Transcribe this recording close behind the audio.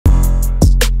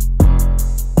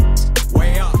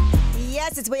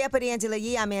it's Way Up with Angela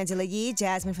Yee. I'm Angela Yee.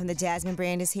 Jasmine from the Jasmine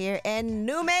brand is here. And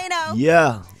Numeno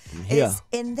is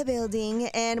in the building.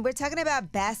 And we're talking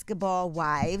about Basketball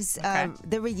Wives,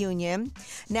 the reunion.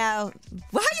 Now,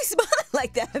 why are you smiling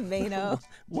like that, Mano?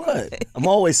 What? I'm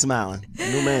always smiling.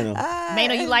 Numeno.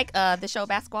 Mano, you like the show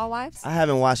Basketball Wives? I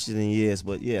haven't watched it in years,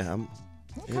 but yeah,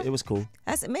 it was cool.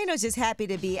 Mano's just happy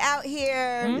to be out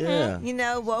here. Yeah. You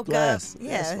know, woke Blessed. up.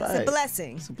 Yeah, That's it's a right.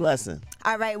 blessing. It's a blessing.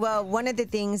 All right, well, one of the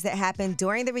things that happened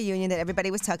during the reunion that everybody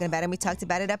was talking about, and we talked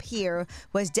about it up here,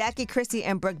 was Jackie Christie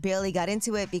and Brooke Bailey got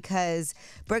into it because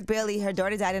Brooke Bailey, her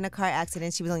daughter died in a car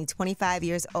accident. She was only 25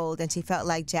 years old, and she felt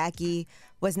like Jackie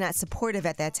was not supportive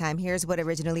at that time. Here's what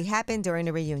originally happened during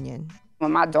the reunion.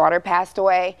 When my daughter passed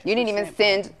away, you didn't even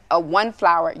send one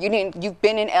flower. You've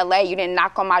been in LA, you didn't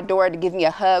knock on my door to give me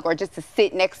a hug or just to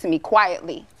sit next to me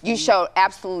quietly. You showed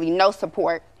absolutely no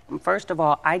support. First of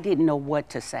all, I didn't know what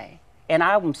to say. And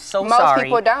I'm so sorry. Most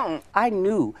people don't. I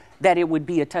knew that it would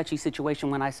be a touchy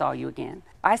situation when I saw you again.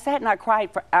 I sat and I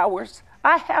cried for hours.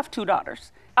 I have 2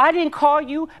 daughters. I didn't call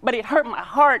you, but it hurt my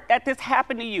heart that this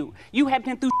happened to you. You have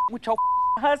been through with your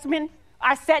husband.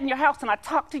 I sat in your house and I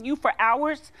talked to you for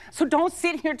hours. So don't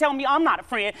sit here and tell me I'm not a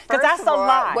friend, because that's a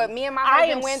lie. What me and my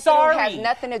husband went through has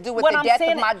nothing to do with the death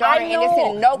of my daughter, and it's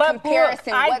in no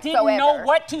comparison whatsoever. I didn't know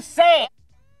what to say.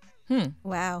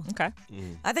 Wow. Okay.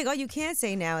 I think all you can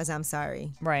say now is I'm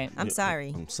sorry. Right. I'm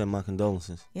sorry. I'm sending my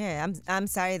condolences. Yeah, I'm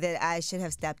sorry that I should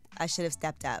have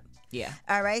stepped up. Yeah.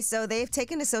 All right, so they've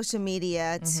taken to social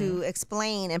media to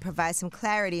explain and provide some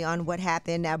clarity on what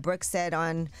happened. Now, Brooke said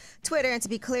on Twitter, and to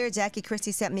be clear, Jackie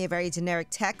Christie sent me a very generic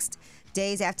text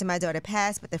days after my daughter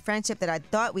passed, but the friendship that I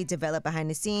thought we developed behind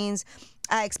the scenes,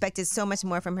 I expected so much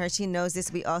more from her. She knows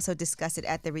this. We also discussed it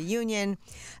at the reunion.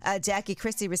 Jackie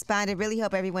Christie responded, really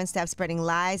hope everyone stops spreading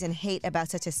lies and hate about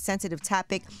such a sensitive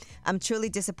topic. I'm truly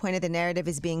disappointed the narrative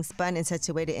is being spun in such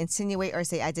a way to insinuate or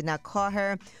say I did not call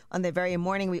her. On the very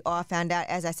morning we all found out,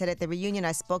 as I said at the reunion,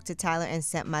 I spoke to Tyler and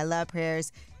sent my love,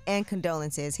 prayers, and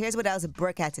condolences. Here's what else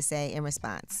Brooke had to say in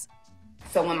response.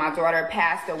 So when my daughter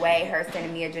passed away, her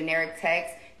sending me a generic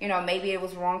text, you know, maybe it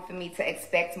was wrong for me to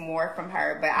expect more from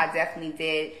her, but I definitely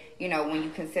did. You know, when you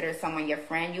consider someone your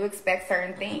friend, you expect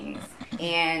certain things.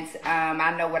 And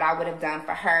I know what I would have done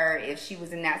for her if she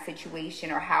was in that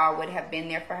situation, or how I would have been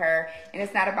there for her. And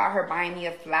it's not about her buying me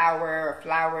a flower or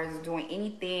flowers, doing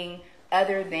anything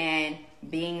other than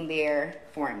being there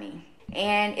for me.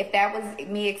 And if that was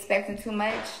me expecting too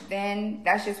much, then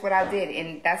that's just what I did.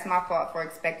 And that's my fault for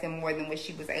expecting more than what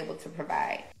she was able to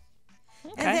provide.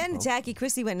 Okay. And then Jackie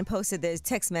Christie went and posted those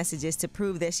text messages to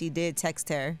prove that she did text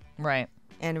her. Right.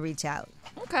 And reach out.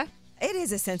 Okay. It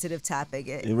is a sensitive topic.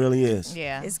 It really is.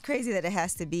 Yeah. It's crazy that it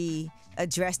has to be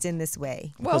addressed in this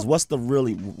way. Because what's the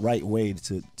really right way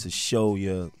to show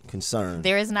your concern?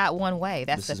 There is not one way.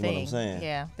 That's the thing. What I'm saying.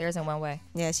 Yeah, there isn't one way.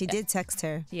 Yeah, she did text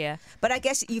her. Yeah. But I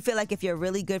guess you feel like if you're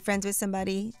really good friends with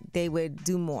somebody, they would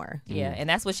do more. Yeah, and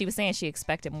that's what she was saying. She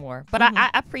expected more. But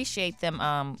I appreciate them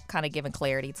kind of giving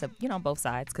clarity to, both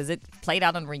sides, because it played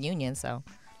out on the reunion, so.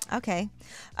 Okay.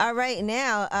 All right.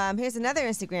 Now, here's another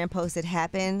Instagram post that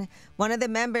happened. One of the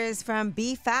members from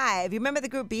B5. You remember the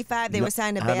group B5? They were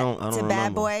signed to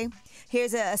Bad Boy.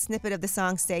 Here's a snippet of the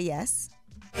song Say Yes.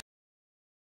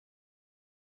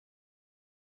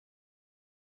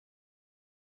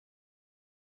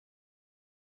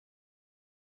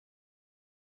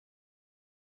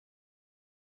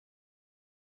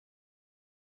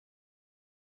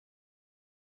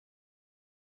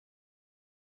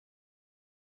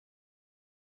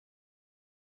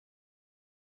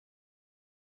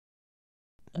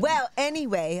 Well,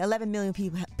 anyway, 11 million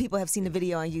people have seen the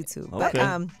video on YouTube. Okay.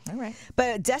 All right.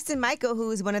 But Justin Michael, who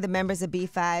is one of the members of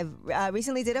B5,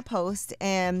 recently did a post,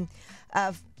 and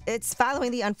it's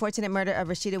following the unfortunate murder of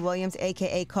Rashida Williams,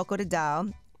 a.k.a. Coco the Doll.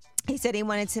 He said he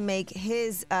wanted to make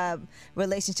his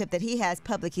relationship that he has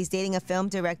public. He's dating a film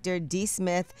director, D.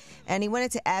 Smith, and he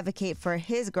wanted to advocate for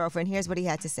his girlfriend. Here's what he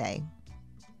had to say.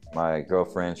 My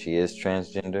girlfriend, she is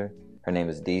transgender. Her name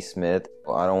is D. Smith.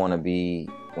 Well, I don't want to be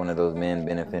one of those men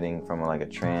benefiting from like a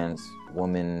trans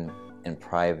woman in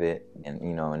private and,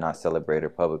 and not celebrate her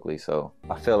publicly. So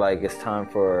I feel like it's time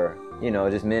for,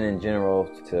 just men in general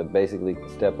to basically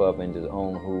step up and just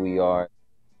own who we are.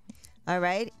 All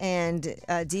right. And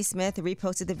D. Smith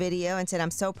reposted the video and said, I'm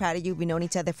so proud of you. We've known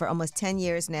each other for almost 10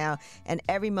 years now, and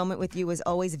every moment with you was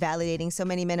always validating. So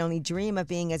many men only dream of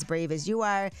being as brave as you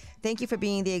are. Thank you for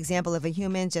being the example of a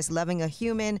human, just loving a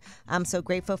human. I'm so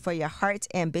grateful for your heart,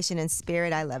 ambition, and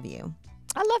spirit. I love you.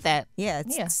 I love that. Yeah,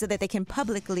 Yeah. so that they can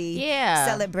publicly Yeah.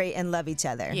 celebrate and love each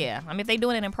other. Yeah. I mean, if they're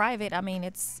doing it in private, I mean,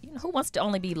 it's who wants to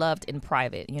only be loved in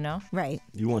private, Right.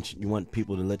 You want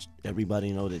people to let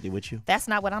everybody know that they're with you. That's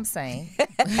not what I'm saying.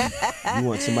 You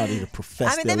want somebody to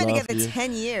profess I mean, their they've been love for together you.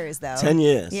 10 years, though. 10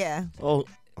 years. Yeah. Oh,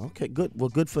 okay, good. Well,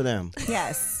 good for them.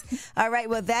 Yes. All right.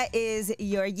 Well, that is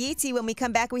your Yeetie. When we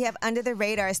come back, we have Under the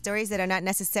Radar stories that are not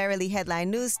necessarily headline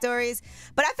news stories.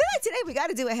 But I feel like today we got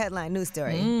to do a headline news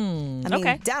story. I mean,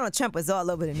 okay. Donald Trump was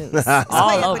all over the news. All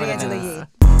Sway up over with the Angela news.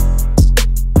 Yee.